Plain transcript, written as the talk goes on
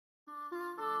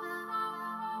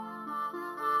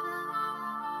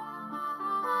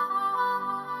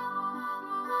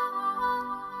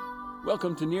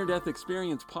Welcome to Near Death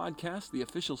Experience Podcast, the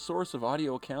official source of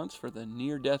audio accounts for the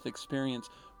Near Death Experience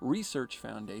Research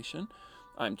Foundation.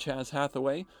 I'm Chaz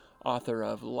Hathaway, author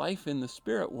of Life in the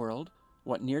Spirit World,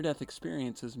 What Near-Death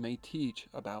Experiences May Teach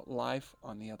About Life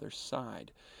on the Other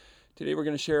Side. Today we're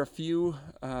going to share a few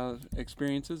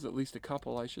experiences, at least a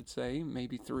couple I should say,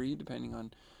 maybe three, depending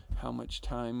on how much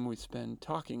time we spend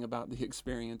talking about the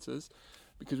experiences,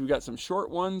 because we've got some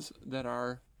short ones that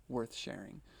are worth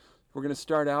sharing. We're going to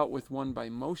start out with one by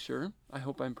Mosher. I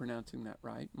hope I'm pronouncing that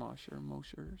right. Mosher,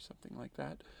 something like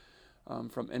that.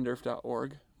 From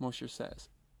endorf.org. Mosher says,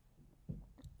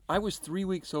 I was 3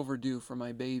 weeks overdue for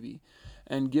my baby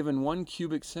and given 1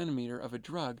 cubic centimeter of a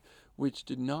drug which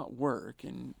did not work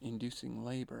in inducing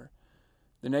labor.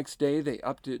 The next day they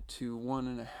upped it to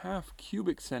 1.5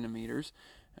 cubic centimeters,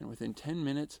 and within 10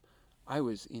 minutes I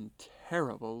was in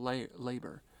terrible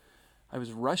labor. I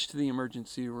was rushed to the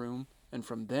emergency room, and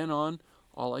from then on,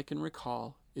 all I can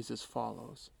recall is as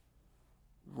follows.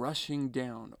 Rushing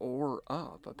down or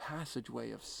up a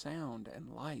passageway of sound and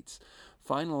lights,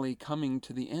 finally coming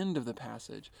to the end of the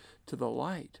passage, to the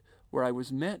light, where I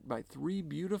was met by 3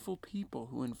 beautiful people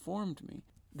who informed me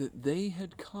that they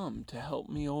had come to help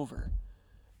me over.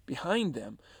 Behind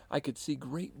them, I could see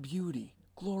great beauty,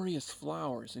 glorious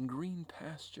flowers, and green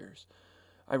pastures.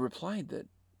 I replied that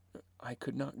I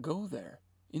could not go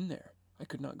in there. I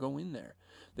could not go in there.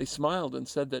 They smiled and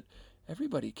said that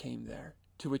everybody came there,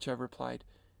 to which I replied,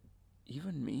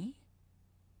 even me?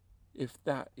 If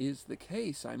that is the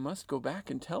case, I must go back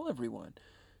and tell everyone.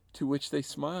 To which they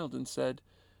smiled and said,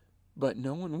 but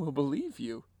no one will believe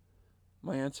you.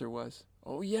 My answer was,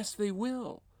 oh yes, they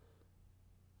will.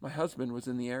 My husband was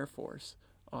in the Air Force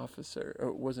officer,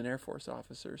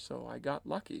 so I got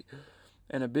lucky,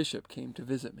 and a bishop came to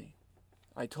visit me.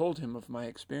 I told him of my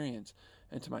experience,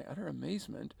 and to my utter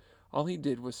amazement, all he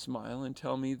did was smile and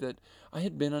tell me that I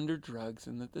had been under drugs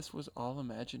and that this was all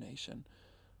imagination.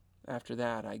 After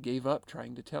that, I gave up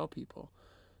trying to tell people.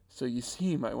 So you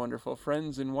see, my wonderful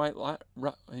friends in white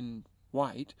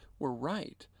were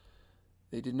right.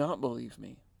 They did not believe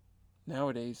me.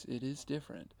 Nowadays, it is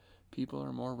different. People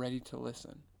are more ready to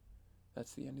listen.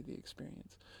 That's the end of the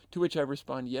experience. To which I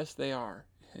respond, yes, they are.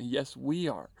 Yes, we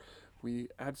are. We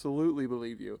absolutely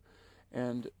believe you.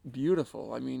 And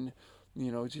beautiful. I mean,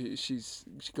 you know, she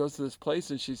goes to this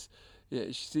place and she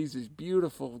sees these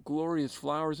beautiful, glorious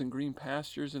flowers and green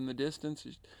pastures in the distance.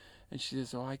 And she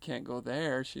says, oh, I can't go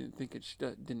there. She didn't think she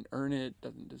didn't earn it,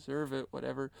 doesn't deserve it,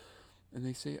 whatever. And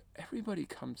they say, everybody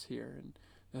comes here. And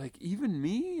they're like, even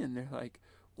me? And they're like,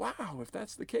 wow, if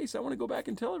that's the case, I want to go back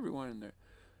and tell everyone. And they're,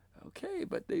 okay,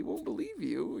 but they won't believe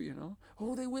you, you know.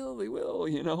 Oh, they will,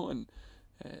 you know. And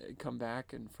come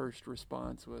back, and first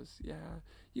response was, yeah,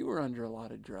 you were under a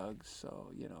lot of drugs, so,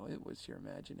 you know, it was your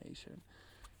imagination.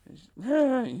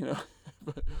 And you know,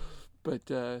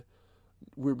 but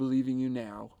we're believing you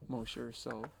now, Mosher,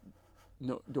 so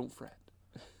no, don't fret.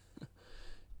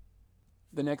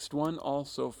 The next one,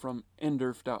 also from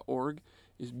endorf.org,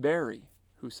 is Barry,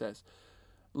 who says,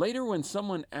 later, when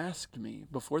someone asked me,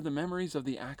 before the memories of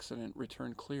the accident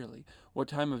returned clearly, what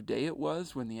time of day it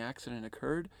was when the accident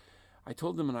occurred, I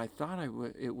told them, and I thought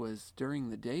it was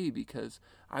during the day because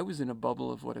I was in a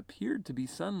bubble of what appeared to be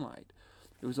sunlight.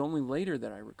 It was only later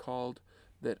that I recalled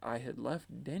that I had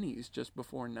left Denny's just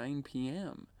before 9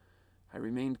 p.m. I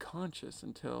remained conscious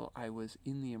until I was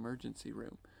in the emergency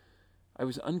room. I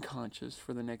was unconscious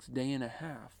for the next day and a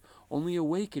half, only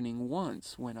awakening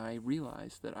once when I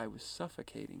realized that I was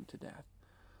suffocating to death.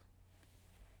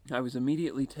 I was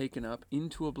immediately taken up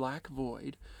into a black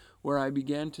void where I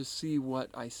began to see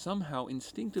what I somehow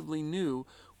instinctively knew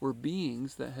were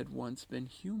beings that had once been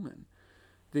human.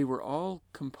 They were all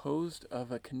composed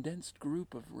of a condensed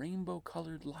group of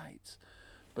rainbow-colored lights,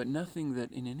 but nothing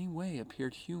that in any way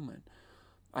appeared human.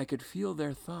 I could feel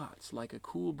their thoughts like a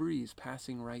cool breeze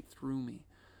passing right through me.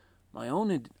 My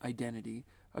own identity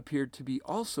appeared to be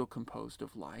also composed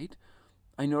of light.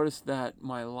 I noticed that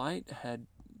my light had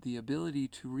the ability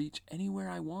to reach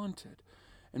anywhere I wanted,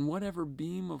 and whatever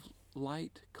beam of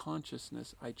light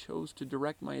consciousness I chose to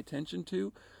direct my attention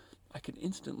to, I could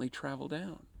instantly travel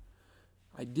down.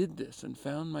 I did this and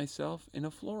found myself in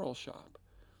a floral shop.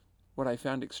 What I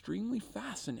found extremely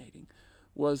fascinating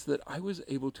was that I was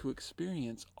able to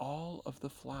experience all of the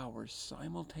flowers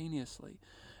simultaneously,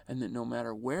 and that no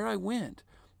matter where I went,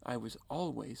 I was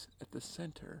always at the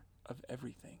center of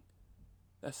everything.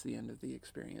 That's the end of the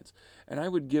experience. And I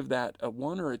would give that a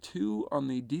 1 or a 2 on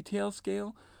the detail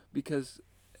scale because,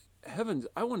 heavens,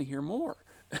 I want to hear more.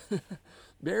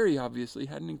 Barry obviously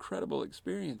had an incredible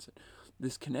experience.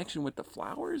 This connection with the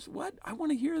flowers, what? I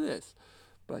want to hear this.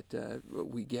 but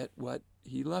we get what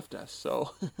he left us.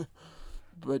 So,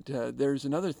 but there's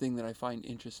another thing that I find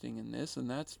interesting in this, and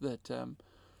that's that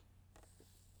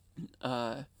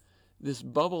this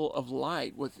bubble of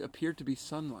light, what appeared to be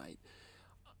sunlight,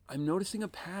 I'm noticing a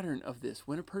pattern of this.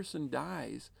 When a person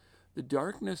dies, the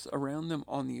darkness around them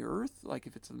on the earth, like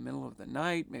if it's in the middle of the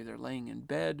night, maybe they're laying in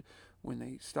bed, when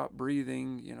they stop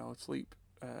breathing, sleep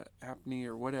apnea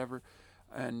or whatever,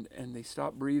 and they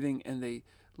stop breathing and they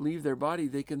leave their body,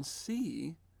 they can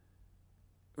see.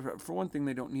 For one thing,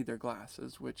 they don't need their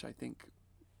glasses, which I think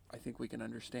we can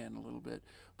understand a little bit,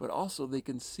 but also they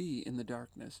can see in the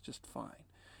darkness just fine.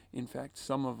 In fact,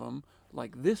 some of them,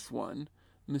 like this one,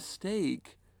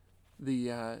 mistake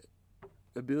the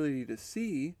ability to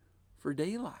see for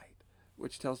daylight,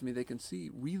 which tells me they can see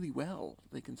really well.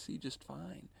 They can see just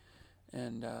fine,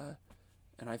 and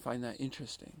I find that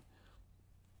interesting.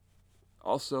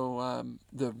 Also,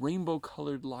 the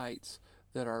rainbow-colored lights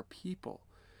that are people.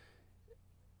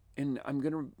 And I'm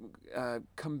going to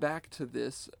come back to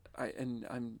this, and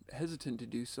I'm hesitant to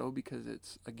do so because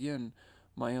it's, again,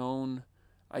 my own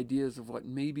ideas of what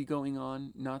may be going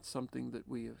on, not something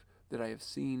that I have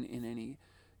seen in any,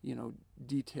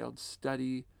 detailed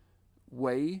study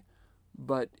way,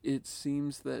 but it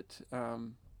seems that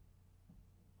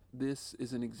this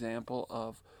is an example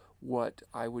of what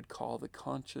I would call the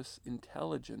conscious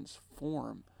intelligence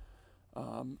form.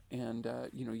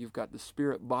 You've got the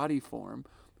spirit body form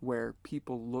where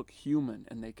people look human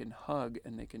and they can hug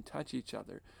and they can touch each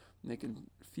other and they can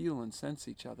feel and sense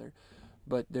each other.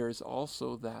 But there's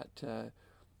also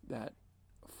that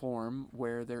form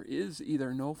where there is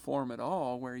either no form at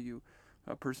all, where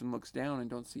a person looks down and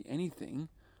don't see anything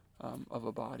of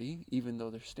a body, even though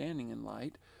they're standing in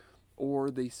light,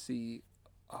 or they see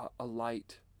a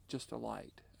light, just a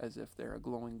light, as if they're a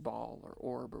glowing ball or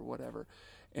orb or whatever.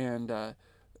 And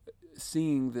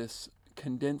seeing this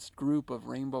condensed group of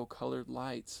rainbow-colored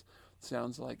lights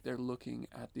sounds like they're looking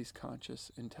at these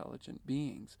conscious, intelligent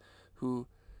beings who,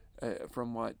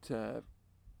 from what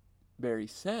Barry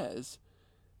says,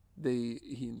 he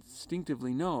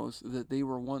instinctively knows that they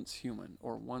were once human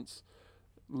or once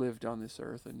lived on this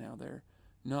earth, and now they're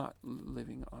not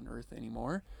living on earth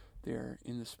anymore. They're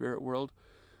in the spirit world,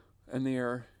 and they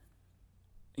are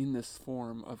in this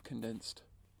form of condensed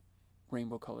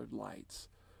rainbow-colored lights.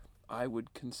 I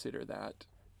would consider that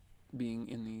being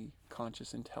in the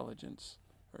conscious intelligence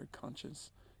or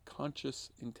conscious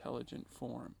intelligent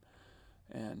form.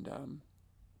 And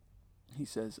he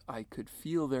says, I could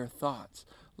feel their thoughts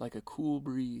like a cool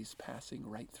breeze passing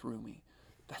right through me.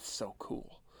 That's so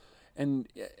cool. And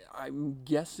I'm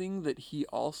guessing that he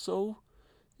also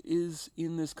is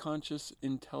in this conscious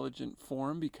intelligent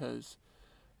form, because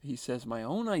he says my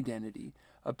own identity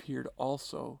appeared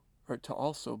also, or to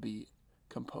also be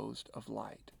composed of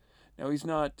light. Now he's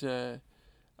not,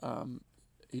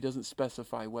 he doesn't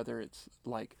specify whether it's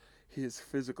like his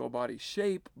physical body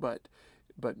shape, but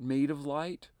made of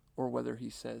light, or whether he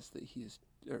says that he is,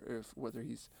 or whether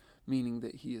he's meaning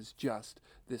that he is just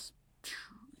this,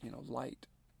 light,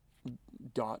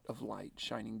 dot of light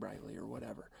shining brightly or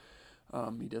whatever.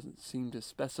 He doesn't seem to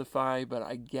specify, but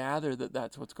I gather that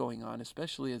that's what's going on,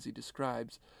 especially as he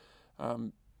describes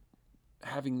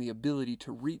having the ability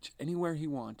to reach anywhere he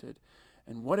wanted,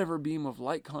 and whatever beam of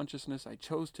light consciousness I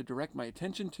chose to direct my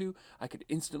attention to, I could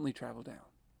instantly travel down.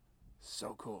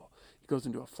 So cool. He goes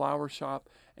into a flower shop,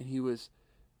 and he was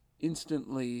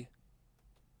instantly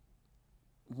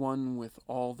one with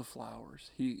all the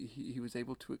flowers. He was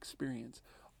able to experience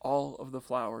all of the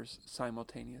flowers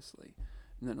simultaneously.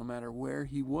 And that no matter where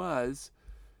he was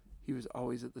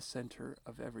always at the center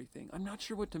of everything. I'm not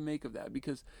sure what to make of that,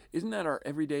 because isn't that our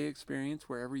everyday experience?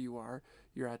 Wherever you are,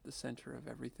 you're at the center of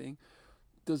everything.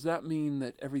 Does that mean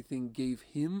that everything gave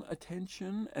him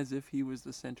attention as if he was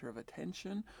the center of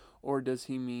attention? Or does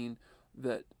he mean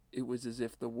that it was as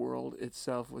if the world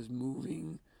itself was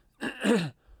moving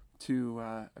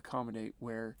to accommodate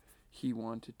where he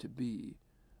wanted to be?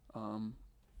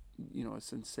 A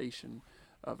sensation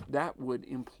of that would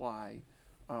imply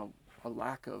a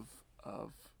lack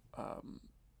of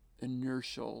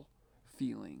inertial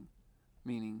feeling,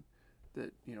 meaning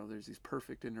that there's these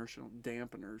perfect inertial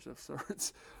dampeners of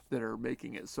sorts that are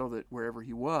making it so that wherever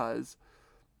he was,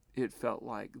 it felt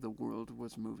like the world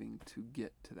was moving to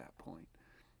get to that point,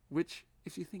 which,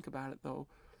 if you think about it, though,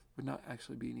 would not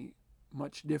actually be any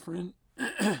much different.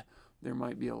 There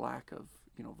might be a lack of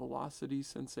velocity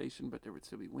sensation, but there would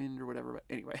still be wind or whatever. But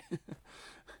anyway,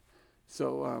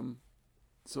 so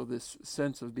this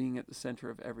sense of being at the center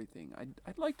of everything,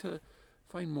 I'd like to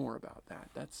find more about that.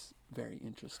 That's very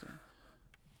interesting.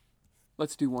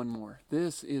 Let's do one more.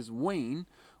 This is Wayne.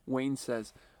 Wayne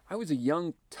says, I was a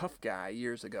young, tough guy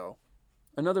years ago.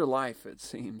 Another life, it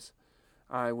seems.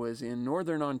 I was in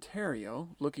northern Ontario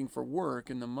looking for work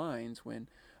in the mines when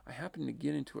I happened to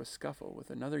get into a scuffle with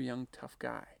another young, tough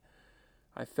guy.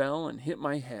 I fell and hit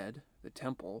my head, the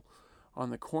temple,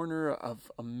 on the corner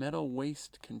of a metal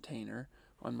waste container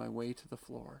on my way to the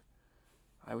floor.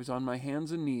 I was on my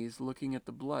hands and knees looking at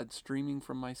the blood streaming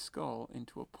from my skull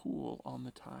into a pool on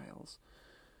the tiles.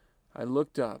 I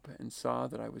looked up and saw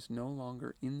that I was no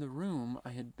longer in the room I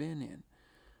had been in.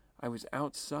 I was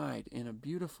outside in a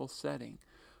beautiful setting,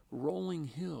 rolling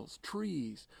hills,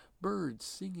 trees, birds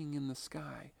singing in the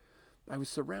sky. I was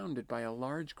surrounded by a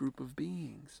large group of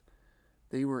beings.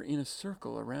 They were in a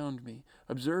circle around me,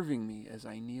 observing me as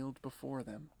I kneeled before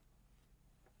them.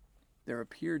 There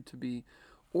appeared to be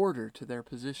order to their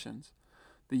positions.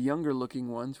 The younger-looking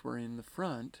ones were in the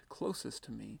front, closest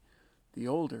to me, the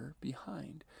older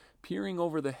behind, peering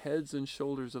over the heads and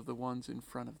shoulders of the ones in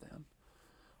front of them.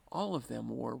 All of them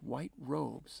wore white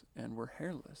robes and were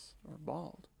hairless or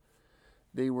bald.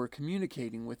 They were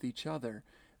communicating with each other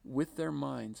with their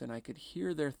minds, and I could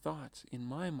hear their thoughts in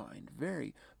my mind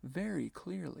very, very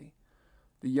clearly.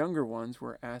 The younger ones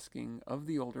were asking of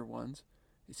the older ones,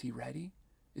 "Is he ready?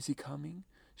 Is he coming?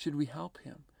 Should we help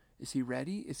him? Is he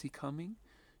ready? Is he coming?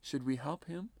 Should we help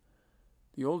him?"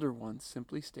 The older ones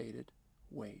simply stated,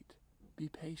 "Wait. Be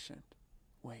patient.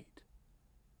 Wait."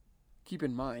 Keep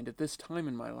in mind, at this time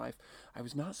in my life, I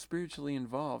was not spiritually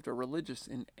involved or religious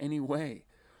in any way.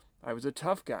 I was a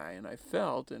tough guy, and I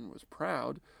felt and was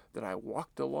proud that I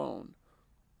walked alone.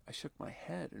 I shook my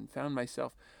head and found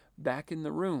myself back in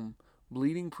the room,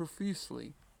 bleeding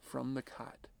profusely from the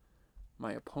cut.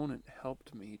 My opponent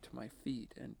helped me to my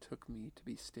feet and took me to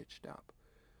be stitched up.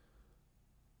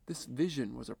 This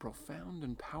vision was a profound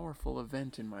and powerful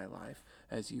event in my life,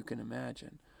 as you can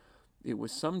imagine. It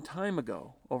was some time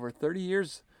ago, over 30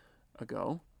 years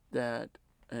ago,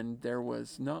 and there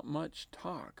was not much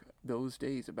talk those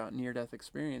days about near-death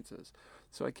experiences,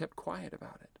 so I kept quiet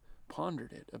about it,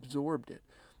 pondered it, absorbed it,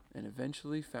 and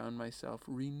eventually found myself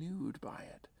renewed by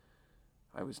it.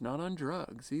 I was not on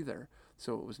drugs either,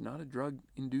 so it was not a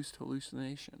drug-induced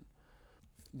hallucination.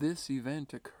 This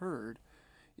event occurred.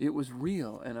 It was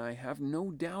real, and I have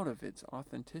no doubt of its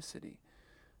authenticity.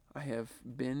 I have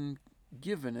been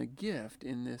given a gift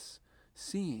in this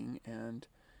seeing and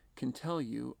can tell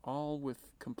you all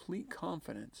with complete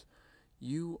confidence,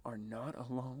 you are not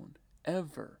alone,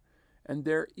 ever, and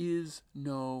there is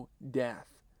no death.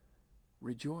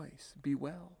 Rejoice, be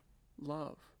well,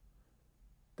 love.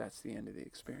 That's the end of the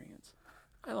experience.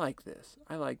 I like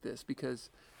this because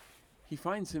he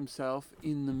finds himself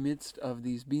in the midst of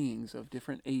these beings of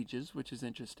different ages, which is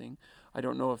interesting. I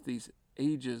don't know if these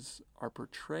ages are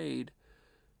portrayed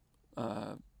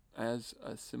as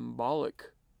a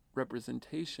symbolic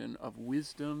representation of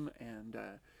wisdom and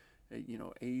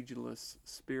ageless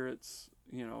spirits.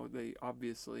 They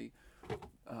obviously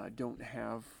don't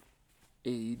have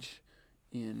age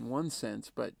in one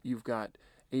sense, but you've got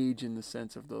age in the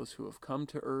sense of those who have come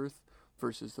to earth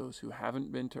versus those who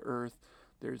haven't been to earth.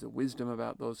 There's a wisdom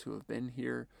about those who have been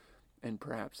here, and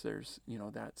perhaps there's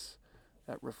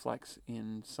that reflects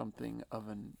in something of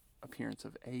an appearance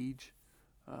of age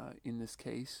in this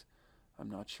case. I'm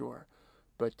not sure,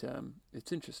 but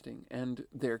it's interesting, and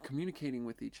they're communicating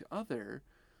with each other.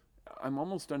 I'm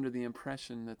almost under the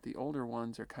impression that the older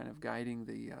ones are kind of guiding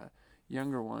the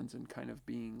younger ones and kind of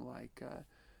being like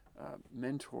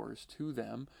mentors to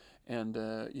them, and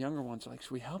the younger ones are like,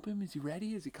 "Should we help him? Is he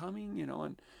ready? Is he coming?"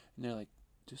 And they're like,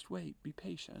 "Just wait, be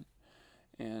patient,"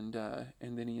 and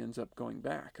then he ends up going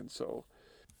back, and so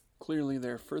clearly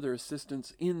their further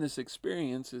assistance in this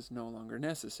experience is no longer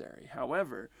necessary.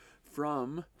 However,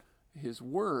 from his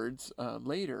words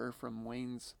later, from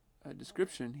Wayne's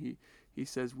description, he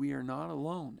says, "We are not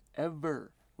alone,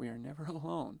 ever. We are never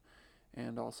alone."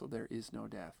 And also, there is no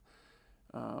death.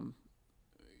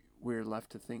 We're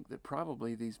left to think that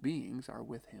probably these beings are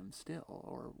with him still,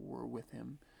 or were with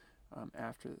him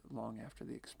long after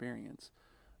the experience,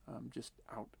 just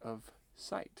out of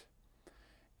sight.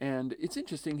 And it's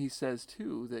interesting, he says,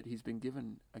 too, that he's been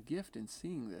given a gift in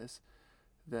seeing this,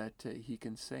 that he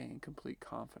can say in complete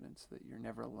confidence that you're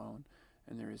never alone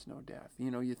and there is no death.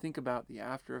 You think about the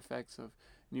after effects of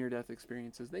near-death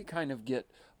experiences. They kind of get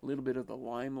a little bit of the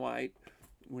limelight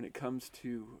when it comes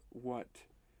to what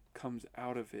comes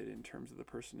out of it in terms of the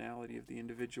personality of the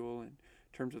individual, in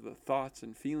terms of the thoughts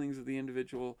and feelings of the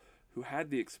individual who had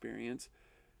the experience.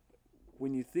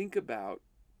 When you think about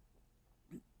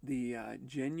the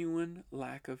genuine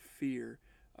lack of fear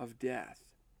of death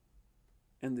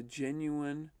and the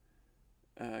genuine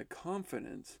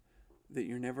confidence that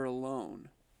you're never alone,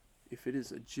 if it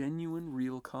is a genuine,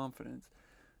 real confidence,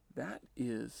 that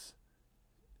is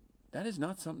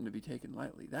not something to be taken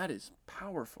lightly. That is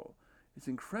powerful. It's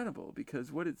incredible,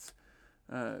 because what it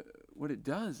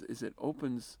does is it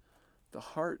opens the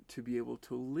heart to be able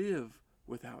to live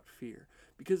without fear.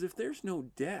 Because if there's no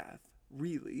death,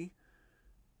 really,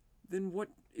 then what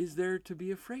is there to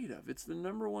be afraid of? It's the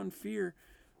number one fear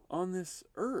on this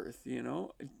earth,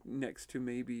 next to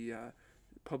maybe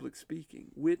public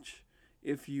speaking, which,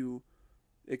 if you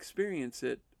experience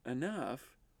it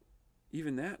enough,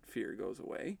 even that fear goes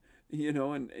away,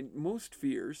 and most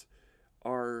fears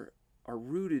are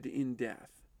rooted in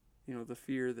death. The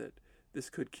fear that this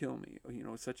could kill me,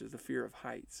 such as the fear of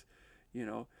heights.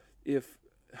 If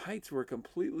heights were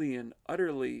completely and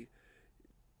utterly,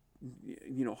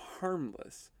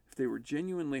 harmless, if they were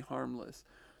genuinely harmless,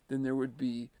 then there would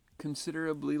be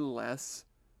considerably less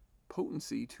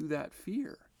potency to that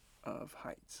fear of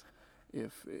heights.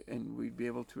 And we'd be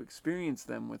able to experience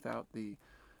them without the,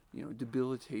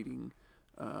 debilitating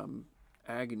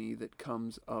agony that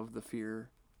comes of the fear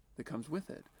that comes with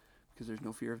it, because there's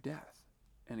no fear of death.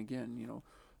 And again,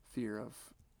 fear of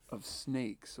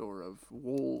snakes or of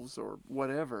wolves or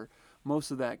whatever,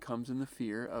 most of that comes in the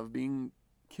fear of being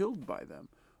killed by them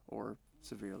or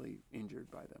severely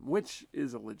injured by them, which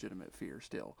is a legitimate fear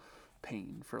still,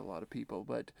 pain for a lot of people.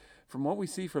 But from what we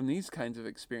see from these kinds of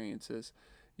experiences,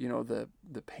 the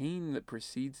pain that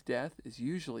precedes death is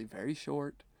usually very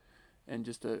short and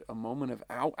just a moment of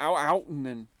ow, ow, ow, and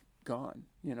then gone,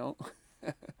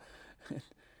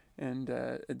 and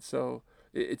so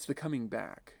it's the coming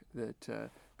back that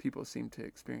people seem to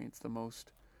experience the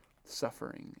most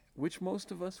suffering, which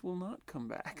most of us will not come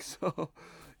back. So,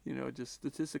 just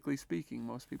statistically speaking,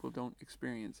 most people don't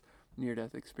experience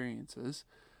near-death experiences,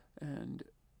 and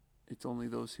it's only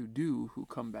those who do who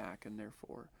come back and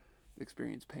therefore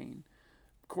experience pain.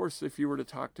 Of course, if you were to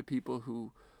talk to people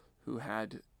who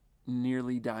had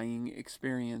nearly dying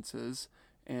experiences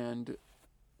and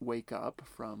wake up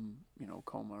from,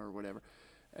 coma or whatever,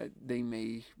 they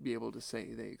may be able to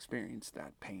say they experienced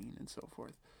that pain and so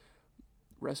forth.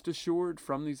 Rest assured,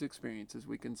 from these experiences,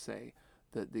 we can say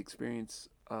that the experience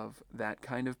of that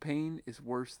kind of pain is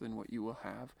worse than what you will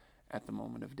have at the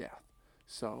moment of death.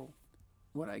 So,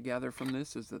 what I gather from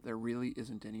this is that there really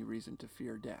isn't any reason to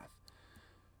fear death.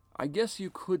 I guess you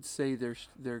could say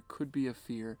there could be a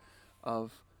fear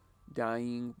of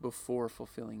dying before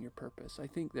fulfilling your purpose. I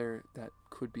think that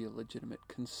could be a legitimate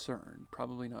concern.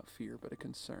 Probably not fear, but a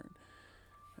concern.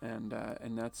 And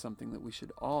that's something that we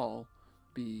should all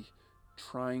be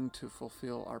trying to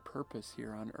fulfill our purpose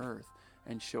here on earth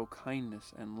and show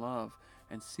kindness and love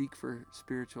and seek for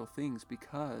spiritual things,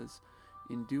 because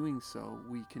in doing so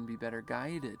we can be better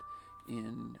guided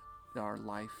in our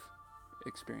life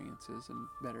experiences and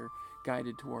better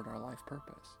guided toward our life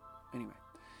purpose. Anyway,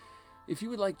 if you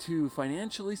would like to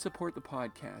financially support the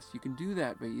podcast, you can do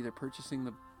that by either purchasing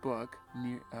the book,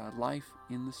 Life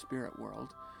in the Spirit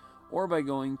World, or by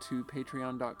going to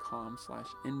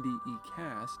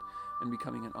patreon.com/ndecast and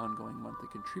becoming an ongoing monthly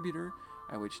contributor,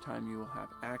 at which time you will have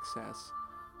access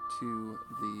to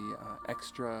the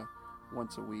extra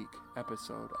once-a-week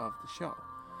episode of the show.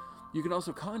 You can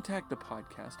also contact the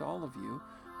podcast, all of you,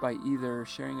 by either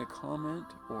sharing a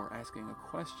comment or asking a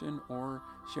question or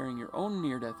sharing your own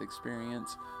near-death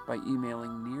experience by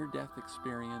emailing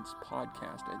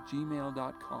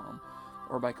neardeathexperiencepodcast@gmail.com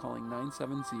or by calling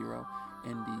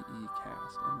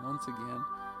 970-NDE-CAST. And once again,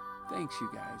 thanks you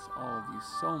guys, all of you,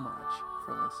 so much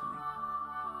for listening.